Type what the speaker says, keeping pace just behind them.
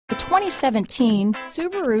2017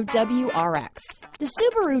 Subaru WRX. The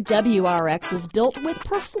Subaru WRX is built with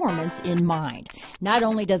performance in mind. Not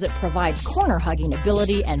only does it provide corner-hugging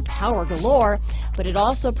ability and power galore, but it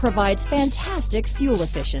also provides fantastic fuel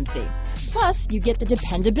efficiency. Plus, you get the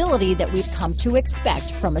dependability that we've come to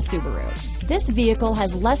expect from a Subaru. This vehicle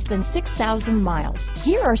has less than 6,000 miles.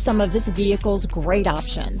 Here are some of this vehicle's great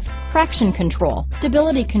options: traction control,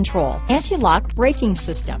 stability control, anti-lock braking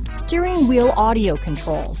system, steering wheel audio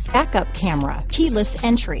controls, backup camera, keyless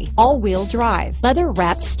entry, all-wheel drive,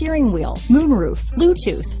 leather-wrapped steering wheel, moonroof,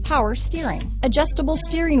 Bluetooth, power steering, adjustable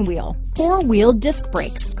steering wheel, four-wheel disc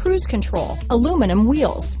brakes, cruise control, aluminum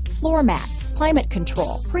wheels, floor mats, climate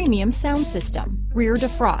control, premium sound system, rear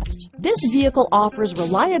defrost. This vehicle offers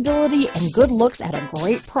reliability and good looks at a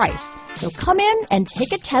great price. So come in and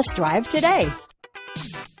take a test drive today.